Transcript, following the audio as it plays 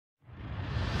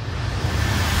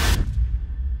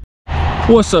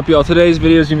What's up, y'all? Today's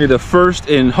video is gonna be the first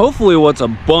in hopefully what's a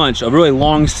really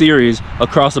long series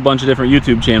across a bunch of different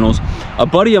YouTube channels. A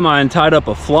buddy of mine tied up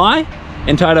a fly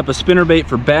and tied up a spinnerbait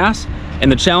for bass,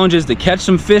 and the challenge is to catch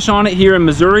some fish on it here in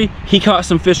Missouri. He caught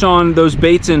some fish on those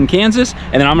baits in Kansas,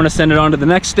 and then I'm gonna send it on to the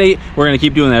next state. We're gonna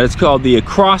keep doing that. It's called the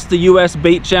Across the U.S.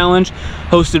 Bait Challenge,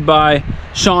 hosted by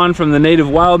Shawn from the Native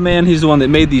Wildman. He's the one that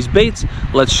made these baits.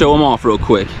 Let's show them off real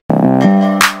quick.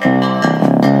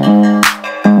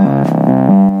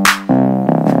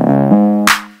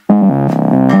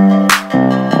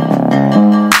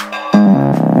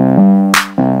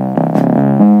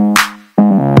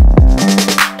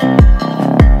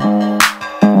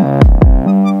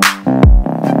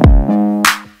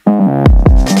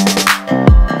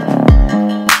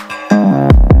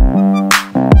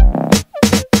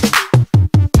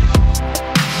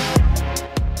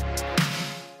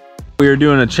 We are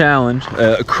doing a challenge,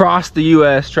 across the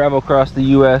U.S., travel across the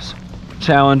U.S.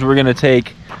 challenge. We're gonna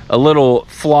take a little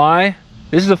fly.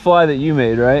 This is a fly that you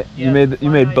made, right? Yeah, you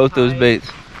made both those baits.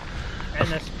 And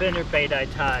the spinner bait I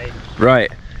tied.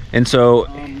 Right. And so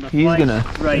he's gonna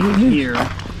right here.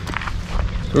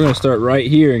 We're gonna start right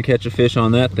here and catch a fish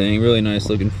on that thing. Really nice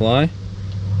looking fly.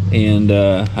 And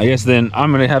I guess then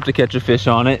I'm gonna have to catch a fish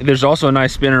on it. There's also a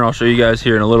nice spinner I'll show you guys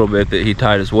here in a little bit that he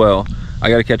tied as well.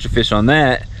 I gotta catch a fish on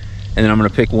that, and then I'm gonna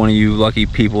pick one of you lucky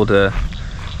people to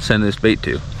send this bait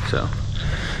to. So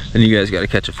then you guys gotta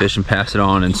catch a fish and pass it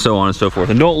on, and so on and so forth.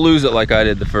 And don't lose it like I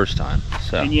did the first time.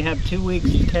 So. And you have 2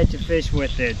 weeks to catch a fish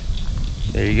with it.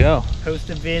 There you go.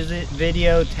 Post a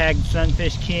video, tag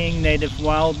Sunfish King, Native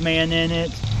Wildman in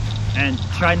it, and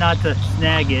try not to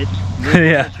snag it.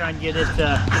 Yeah. Try and get it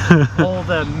to pull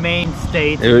the main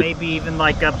states, maybe even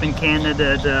like up in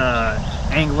Canada, the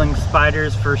angling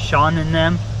spiders for Shawn and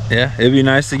them. Yeah, it'd be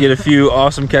nice to get a few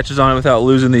awesome catches on it without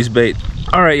losing these baits.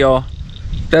 All right, y'all,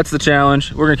 that's the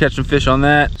challenge. We're gonna catch some fish on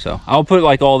that. So I'll put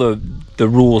like all the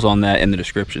rules on that in the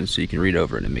description so you can read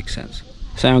over it and it makes sense.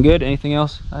 Sound good? Anything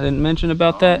else I didn't mention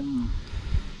about that?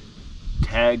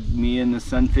 Tag me and the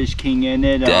Sunfish King in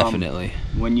it. Definitely.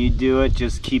 When you do it,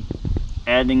 just keep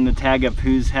adding the tag of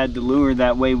who's had the lure.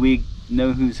 That way we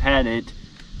know who's had it.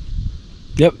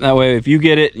 Yep, that way if you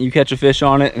get it, you catch a fish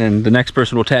on it, and the next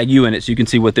person will tag you in it so you can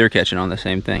see what they're catching on the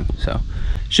same thing. So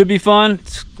should be fun.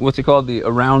 It's, what's it called? The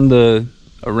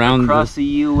Across the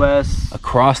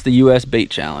U.S. Bait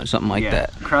Challenge, something like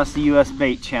that. Across the U.S.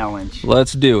 Bait Challenge.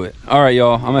 Let's do it. All right,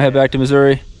 y'all, I'm gonna head back to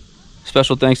Missouri.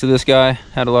 Special thanks to this guy.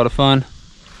 Had a lot of fun.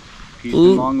 Peace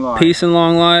and long life. Peace and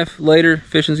long life. Later.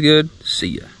 Fishing's good.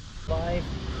 See ya. Life.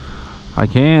 I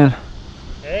can.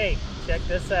 Hey, check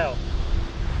this out.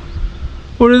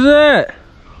 What is that?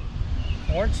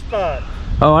 Orange spot.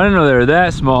 Oh, I didn't know they were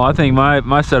that small. I think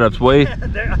my setup's way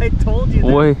I told you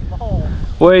they're small.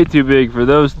 Way too big for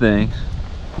those things.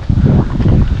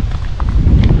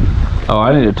 Oh,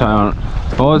 I need to tie on.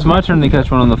 Well, it's my turn to catch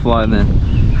one on the fly then.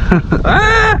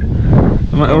 Ah!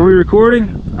 Are we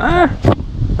recording? Ah!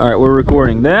 All right, we're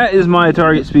recording. That is my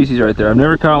target species right there. I've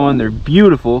never caught one. They're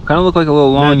beautiful. Kind of look like a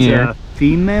little long ear. That's a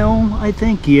female, I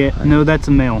think. Yeah. No, that's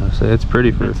a male. So it's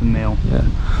pretty for. That's a male. Yeah.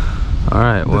 All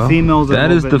right. Well, that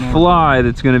is the fly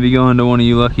that's going to be going to one of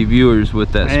you lucky viewers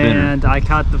with that spinner. And I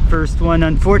caught the first one.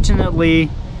 Unfortunately,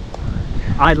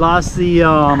 I lost the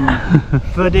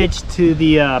footage to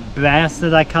the bass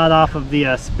that I caught off of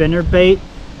the spinner bait.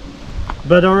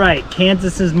 But all right,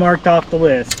 Kansas is marked off the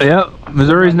list. Yep.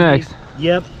 Missouri's next.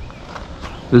 Yep.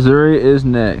 Missouri is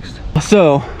next.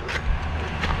 So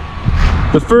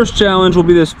the first challenge will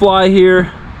be this fly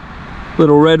here,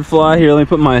 little red fly here. Let me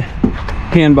put my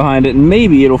hand behind it and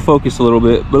maybe it'll focus a little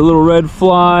bit. But a little red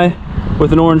fly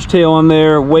with an orange tail on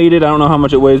there, weighted. I don't know how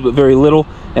much it weighs, but very little.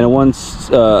 And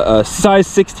a size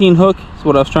 16 hook is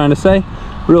what I was trying to say.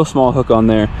 Real small hook on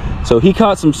there. So he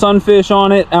caught some sunfish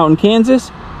on it out in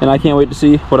Kansas, and I can't wait to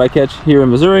see what I catch here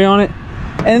in Missouri on it.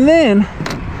 And then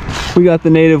we got the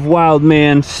Native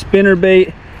Wildman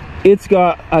spinnerbait. It's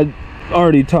got, I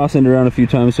already tossing it around a few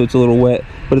times so it's a little wet,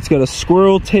 but it's got a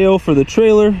squirrel tail for the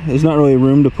trailer. There's not really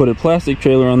room to put a plastic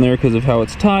trailer on there because of how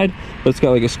it's tied, but it's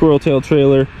got like a squirrel tail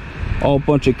trailer, all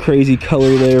bunch of crazy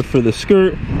color there for the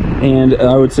skirt. And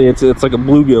I would say it's like a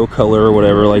bluegill color or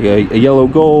whatever, like a yellow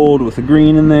gold with a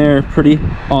green in there. Pretty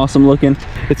awesome looking.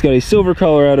 It's got a silver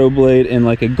Colorado blade and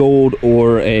like a gold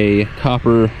or a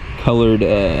copper colored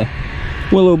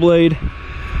willow blade.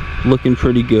 Looking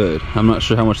pretty good. I'm not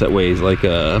sure how much that weighs, like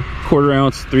a 1/4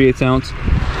 ounce, 3/8 ounce.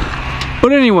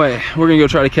 But anyway, we're gonna go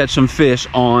try to catch some fish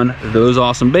on those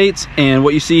awesome baits. And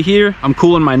what you see here, I'm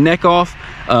cooling my neck off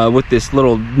with this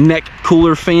little neck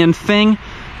cooler fan thing.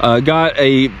 Got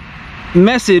a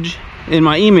message in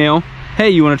my email, hey,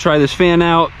 you want to try this fan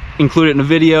out, include it in a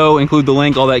video, include the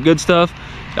link, all that good stuff.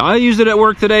 I used it at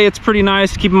work today. It's pretty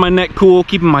nice, keeping my neck cool,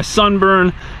 keeping my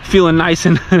sunburn feeling nice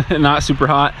and not super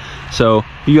hot. So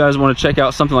if you guys want to check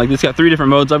out something like this, it's got 3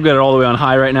 different modes. I've got it all the way on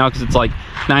high right now because it's like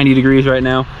 90 degrees right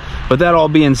now. But that all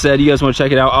being said, you guys want to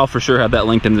check it out, I'll for sure have that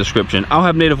linked in the description. I'll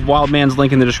have Native Wildman's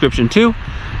link in the description too.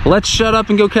 Let's shut up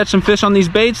and go catch some fish on these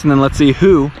baits, and then let's see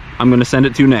who I'm going to send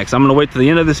it to next. I'm going to wait to the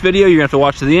end of this video. You're going to have to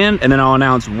watch to the end, and then I'll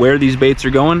announce where these baits are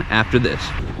going after this.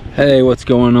 Hey, what's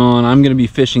going on? I'm going to be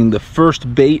fishing the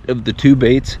first bait of the 2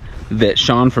 baits that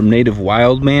Shawn from Native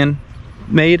Wildman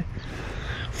made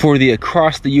for the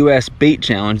Across the U.S. bait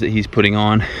challenge that he's putting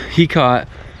on. He caught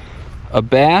a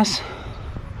bass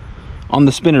on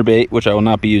the spinnerbait, which I will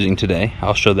not be using today.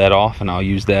 I'll show that off and I'll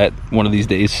use that one of these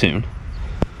days soon.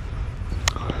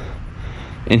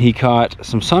 And he caught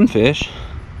some sunfish.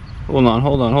 Hold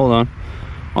on.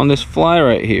 On this fly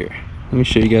right here. Let me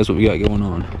show you guys what we got going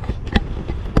on.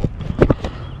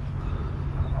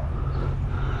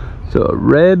 So a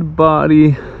red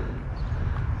body,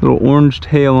 little orange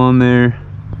tail on there,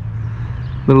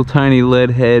 little tiny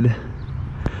lead head.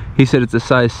 He said it's a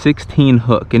size 16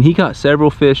 hook, and he caught several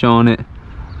fish on it.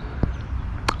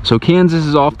 So Kansas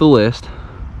is off the list.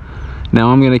 Now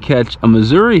I'm gonna catch a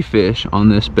Missouri fish on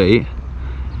this bait,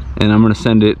 and I'm gonna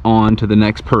send it on to the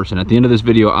next person. At the end of this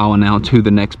video, I'll announce who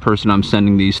the next person I'm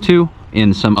sending these to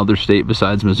in some other state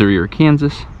besides Missouri or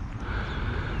Kansas.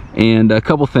 And a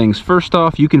couple things. First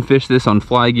off, you can fish this on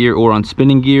fly gear or on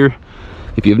spinning gear.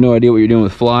 If you have no idea what you're doing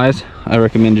with flies, I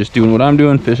recommend just doing what I'm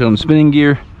doing, fish it on spinning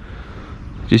gear.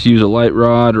 Just use a light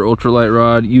rod or ultralight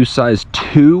rod. Use size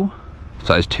 2.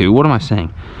 What am I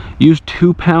saying? Use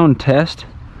 2-pound test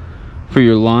for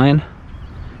your line.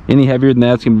 Any heavier than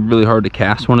that, it's gonna be really hard to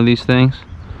cast one of these things.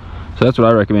 So that's what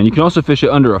I recommend. You can also fish it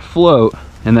under a float,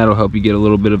 and that'll help you get a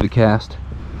little bit of a cast.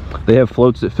 They have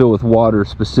floats that fill with water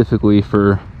specifically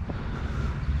for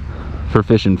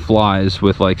fishing flies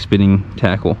with like spinning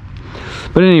tackle.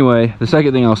 But anyway, the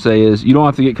second thing I'll say is you don't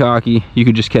have to get cocky. You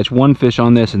could just catch 1 fish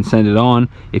on this and send it on.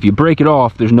 If you break it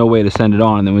off, there's no way to send it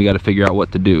on, and then we got to figure out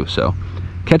what to do. So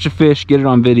catch a fish, get it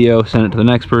on video, send it to the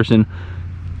next person.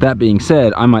 That being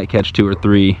said, I might catch 2 or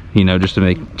 3, you know, just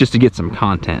to get some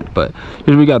content. But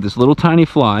here's we got this little tiny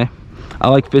fly. I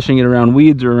like fishing it around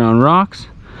weeds or around rocks.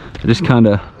 I just kind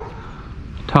of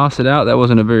toss it out. That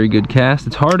wasn't a very good cast.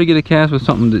 It's hard to get a cast with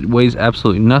something that weighs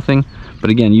absolutely nothing. But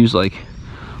again, use like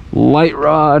light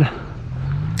rod,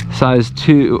 size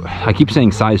 2. I keep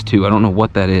saying size 2. I don't know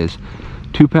what that is.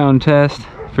 2-pound test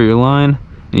for your line,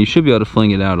 and you should be able to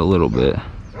fling it out a little bit.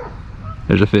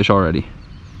 There's a fish already.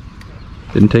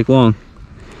 Didn't take long.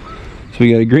 So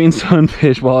we got a green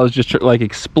sunfish while I was just like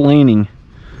explaining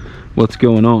what's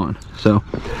going on. So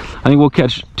I think we'll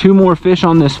catch 2 more fish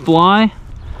on this fly,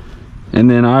 and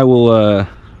then I will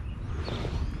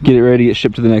get it ready to get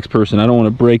shipped to the next person. I don't want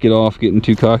to break it off getting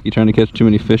too cocky trying to catch too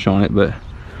many fish on it. But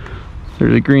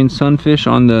there's a green sunfish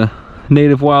on the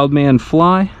Native Wildman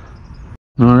fly.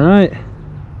 All right,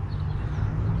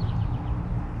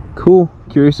 cool.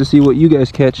 Curious to see what you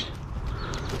guys catch,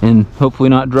 and hopefully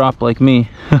not drop like me.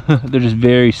 They're just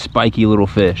very spiky little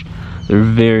fish. They're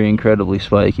very incredibly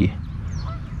spiky.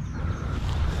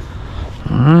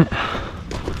 All right,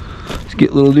 let's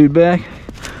get little dude back.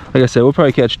 Like I said, we'll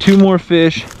probably catch 2 more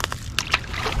fish.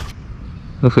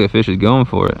 Looks like a fish is going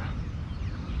for it.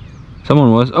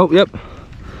 Someone was. Oh, yep.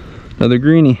 Another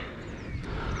greenie.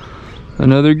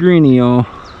 Another greenie, y'all.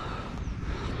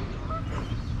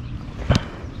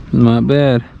 Not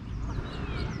bad.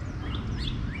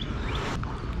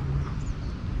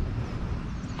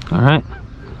 All right.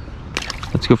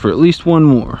 Let's go for at least 1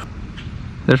 more.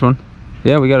 There's one.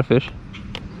 Yeah, we got a fish.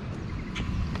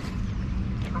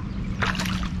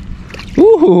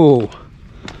 Ooh!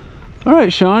 All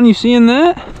right, Shawn, you seeing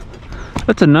that?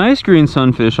 That's a nice green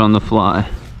sunfish on the fly.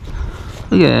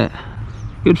 Look at that.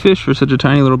 Good fish for such a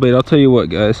tiny little bait. I'll tell you what,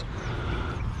 guys.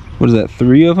 What is that,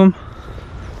 3 of them?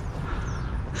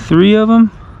 3 of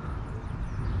them?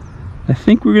 I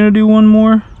think we're gonna do 1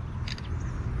 more.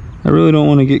 I really don't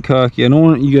want to get cocky. I don't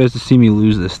want you guys to see me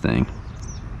lose this thing.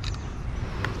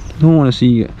 Don't want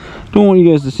you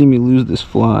guys to see me lose this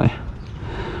fly.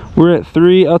 We're at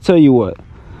 3. I'll tell you what.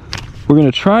 We're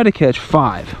gonna try to catch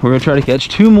 5. We're gonna try to catch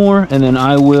 2 more, and then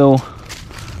I will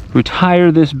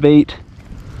retire this bait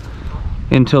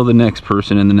until the next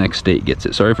person in the next state gets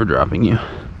it. Sorry for dropping you.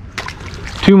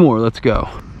 2 more, let's go.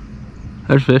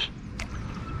 There's fish.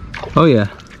 Oh yeah.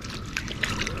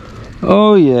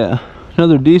 Oh yeah.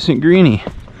 Another decent greenie.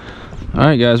 All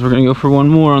right, guys, we're gonna go for 1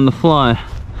 more on the fly.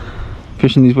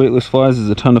 Fishing these weightless flies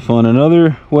is a ton of fun.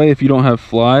 Another way, if you don't have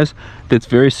flies, that's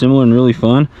very similar and really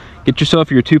fun, get yourself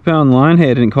your 2-pound line.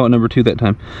 Hey, I didn't call it number 2 that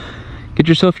time. Get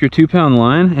yourself your 2-pound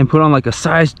line and put on like a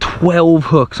size 12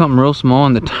 hook, something real small,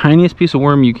 and the tiniest piece of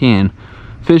worm you can.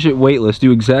 Fish it weightless.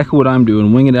 Do exactly what I'm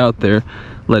doing. Wing it out there.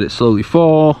 Let it slowly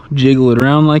fall. Jiggle it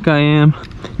around like I am.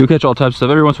 You'll catch all types of stuff.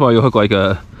 Every once in a while you'll hook like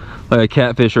a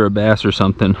catfish or a bass or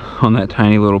something on that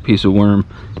tiny little piece of worm,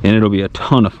 and it'll be a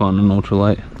ton of fun on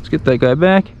ultralight. Let's get that guy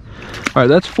back. All right,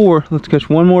 that's 4. Let's catch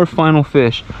one more final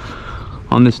fish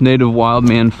on this Native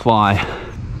Wildman fly.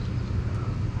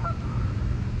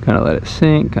 Kind of let it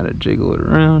sink, kind of jiggle it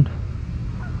around.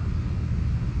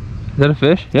 Is that a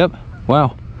fish? Yep.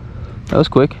 Wow, that was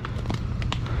quick.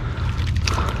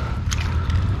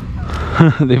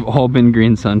 They've all been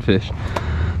green sunfish.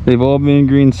 They've all been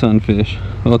green sunfish.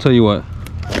 Well, I'll tell you what.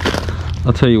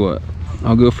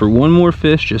 I'll go for one more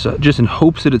fish, just in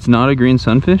hopes that it's not a green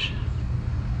sunfish.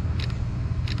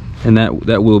 And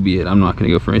that will be it. I'm not going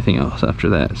to go for anything else after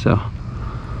that. So, all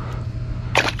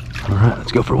right,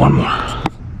 let's go for one more.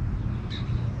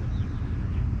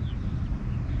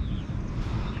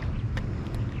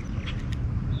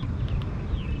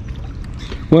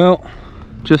 Well,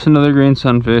 just another green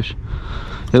sunfish.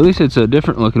 At least it's a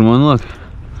different looking one. Look,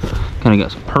 kind of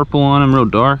got some purple on him, real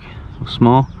dark, real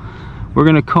small. We're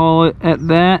gonna call it at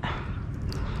that.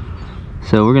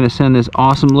 So we're gonna send this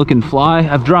awesome looking fly.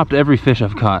 I've dropped every fish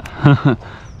I've caught.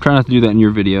 Try not to do that in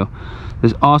your video.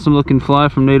 This awesome looking fly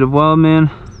from Native Wildman.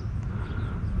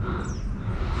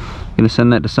 Gonna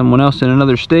send that to someone else in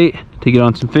another state to get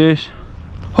on some fish.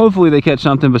 Hopefully they catch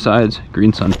something besides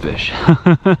green sunfish.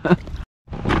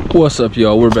 What's up,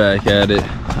 y'all? We're back at it.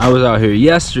 I was out here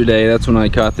yesterday. That's when I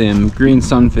caught them green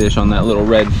sunfish on that little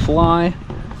red fly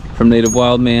from Native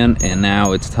Wildman, and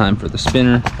now it's time for the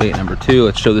spinner bait number 2.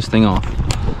 Let's show this thing off.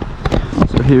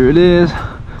 So here it is,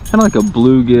 kind of like a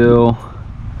bluegill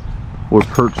or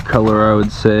perch color, I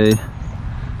would say.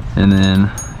 And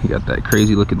then you got that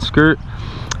crazy looking skirt.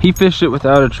 He fished it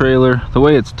without a trailer. The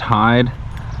way it's tied,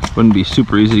 wouldn't be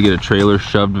super easy to get a trailer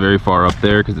shoved very far up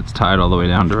there because it's tied all the way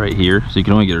down to right here. So you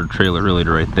can only get a trailer really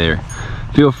to right there.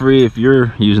 Feel free if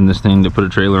you're using this thing to put a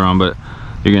trailer on, but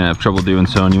you're gonna have trouble doing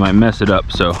so and you might mess it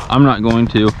up. So I'm not going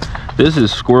to. This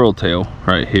is squirrel tail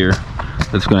right here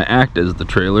that's gonna act as the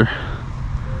trailer.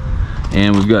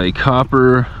 And we've got a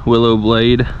copper willow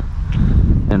blade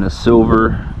and a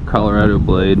silver Colorado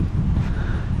blade.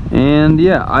 And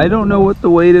yeah, I don't know what the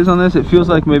weight is on this. It feels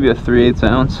like maybe a 3/8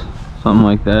 ounce. Something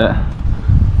like that,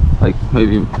 like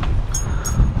maybe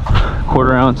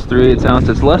 1/4 ounce, 3/8 ounce.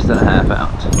 It's less than a 1/2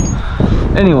 ounce.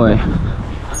 Anyway,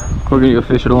 we're gonna go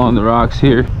fish it along the rocks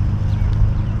here.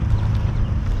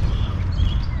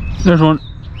 There's one.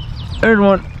 There's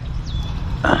one.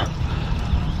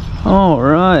 All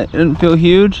right, didn't feel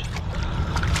huge,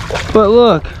 but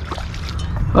look,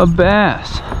 a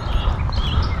bass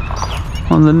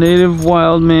on the Native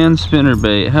Wildman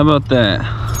spinnerbait. How about that?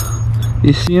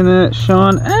 You seeing that,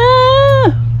 Shawn?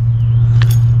 Ah!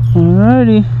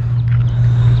 Alrighty.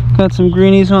 Got some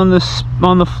greenies on the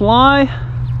fly.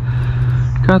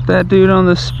 Got that dude on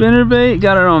the spinnerbait.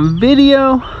 Got it on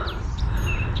video.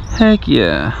 Heck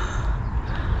yeah.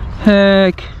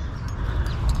 Heck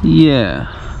yeah.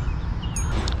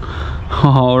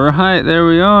 Alright, there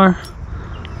we are.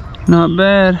 Not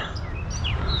bad.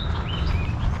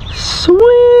 Sweet.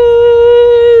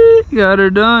 Got her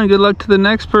done. Good luck to the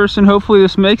next person. Hopefully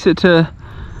this makes it to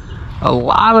a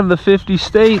lot of the 50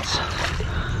 states.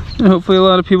 And hopefully a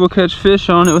lot of people catch fish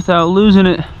on it without losing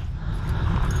it.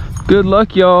 Good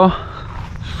luck, y'all.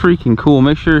 Freaking cool.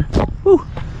 Make sure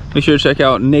to check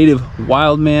out Native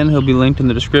Wildman. He'll be linked in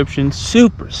the description.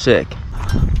 Super sick.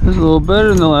 This is a little better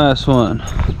than the last one.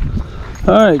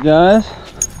 Alright guys,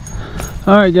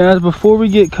 before we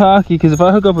get cocky, because if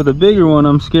I hook up with a bigger one,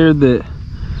 I'm scared that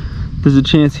there's a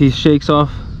chance he shakes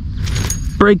off,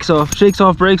 breaks off, and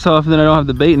then I don't have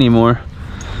the bait anymore.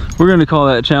 We're gonna call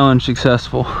that challenge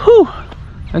successful. Whew!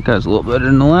 That guy's a little better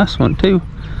than the last one too.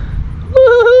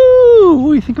 Woohoo! What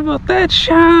do you think about that,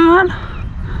 Shawn?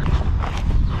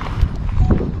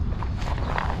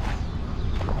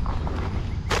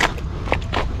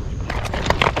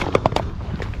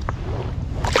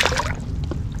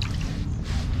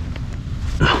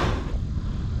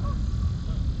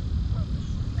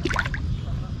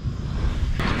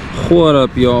 What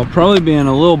up, y'all? Probably being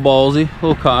a little ballsy, a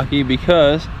little cocky,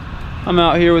 because I'm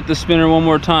out here with the spinner one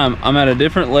more time. I'm at a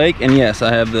different lake, and yes,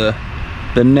 I have the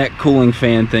neck cooling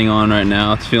fan thing on right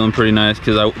now. It's feeling pretty nice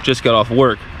because I just got off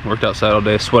work. Worked outside all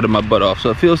day, sweated my butt off, so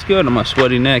it feels good on my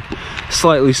sweaty neck.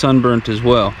 Slightly sunburnt as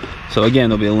well. So again,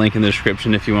 there'll be a link in the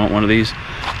description if you want one of these.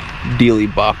 dealy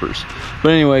boppers. But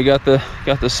anyway, got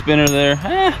the spinner there.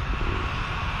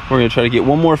 We're gonna try to get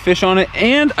one more fish on it,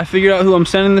 and I figured out who I'm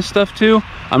sending this stuff to.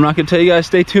 I'm not gonna tell you guys,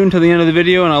 stay tuned to the end of the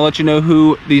video and I'll let you know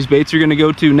who these baits are gonna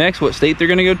go to next, what state they're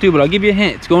gonna go to, but I'll give you a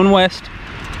hint. It's going west.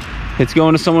 It's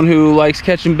going to someone who likes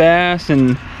catching bass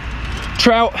and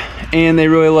trout, and they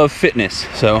really love fitness.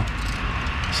 So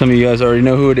some of you guys already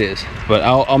know who it is, but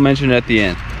I'll mention it at the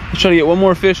end. Let's try to get one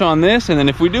more fish on this, and then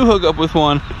if we do hook up with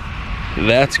one,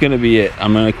 that's gonna be it.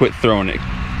 I'm gonna quit throwing it.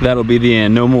 That'll be the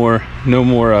end. No more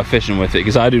fishing with it,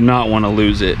 because I do not want to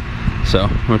lose it. So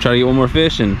I'm gonna try to get one more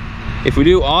fish, and if we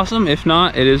do, awesome. If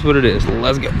not, it is what it is.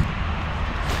 Let's go.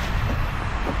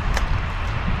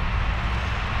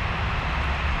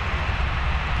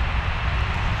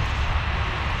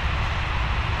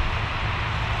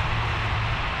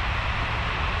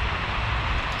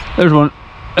 There's one.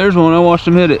 There's one. I watched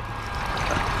him hit it.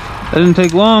 That didn't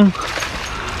take long.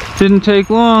 Didn't take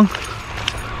long.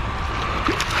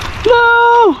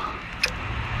 No!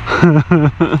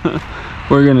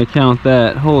 We're gonna count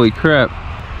that. Holy crap.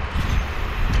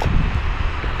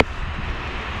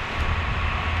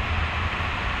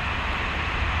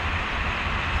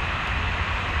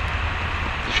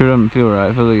 Sure doesn't feel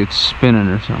right. I feel like it's spinning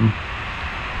or something.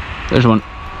 There's one.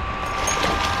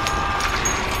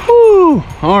 Woo!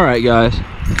 Alright guys.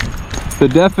 The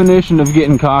definition of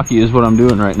getting cocky is what I'm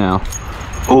doing right now.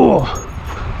 Oh!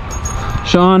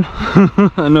 Shawn,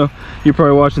 I know you're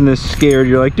probably watching this scared.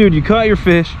 You're like, dude, you caught your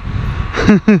fish.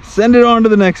 Send it on to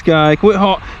the next guy. Quit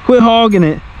hogging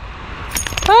it.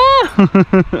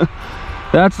 Ah!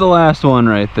 That's the last one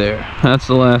right there. That's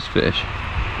the last fish.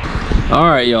 All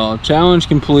right, y'all. Challenge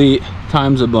complete.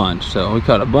 Times a bunch. So we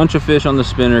caught a bunch of fish on the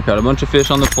spinner. Caught a bunch of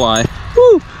fish on the fly.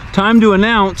 Woo! Time to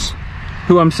announce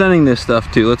who I'm sending this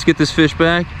stuff to. Let's get this fish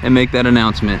back and make that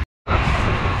announcement.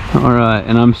 All right,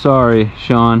 and I'm sorry,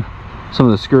 Shawn. Some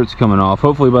of the skirt's coming off.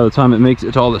 Hopefully by the time it makes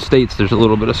it to all the states, there's a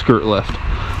little bit of skirt left.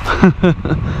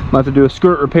 Might have to do a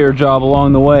skirt repair job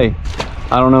along the way.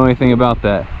 I don't know anything about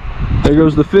that. There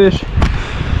goes the fish.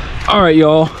 All right,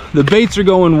 y'all. The baits are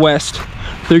going west.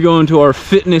 They're going to our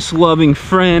fitness-loving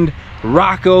friend,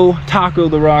 Rocco Taco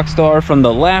the Rockstar from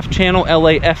the Laugh channel,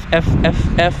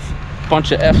 L-A-F-F-F-F.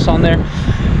 Bunch of F's on there.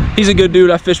 He's a good dude.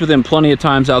 I fished with him plenty of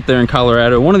times out there in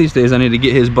Colorado. One of these days I need to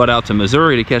get his butt out to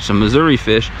Missouri to catch some Missouri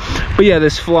fish. But yeah,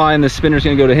 this fly and this spinner's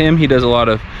gonna go to him. He does a lot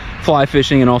of fly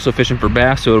fishing and also fishing for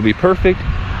bass, so it'll be perfect.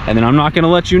 And then I'm not gonna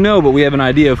let you know, but we have an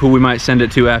idea of who we might send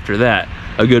it to after that.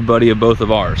 A good buddy of both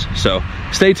of ours. So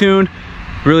stay tuned.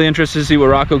 Really interested to see what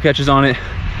Rocco catches on it.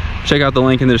 Check out the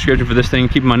link in the description for this thing.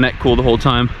 Keeping my neck cool the whole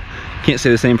time. Can't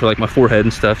say the same for like my forehead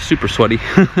and stuff. Super sweaty.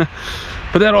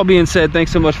 But that all being said, thanks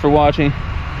so much for watching.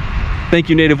 Thank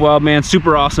you, Native Wildman.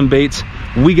 Super awesome baits.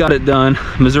 We got it done.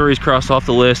 Missouri's crossed off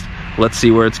the list. Let's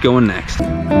see where it's going next.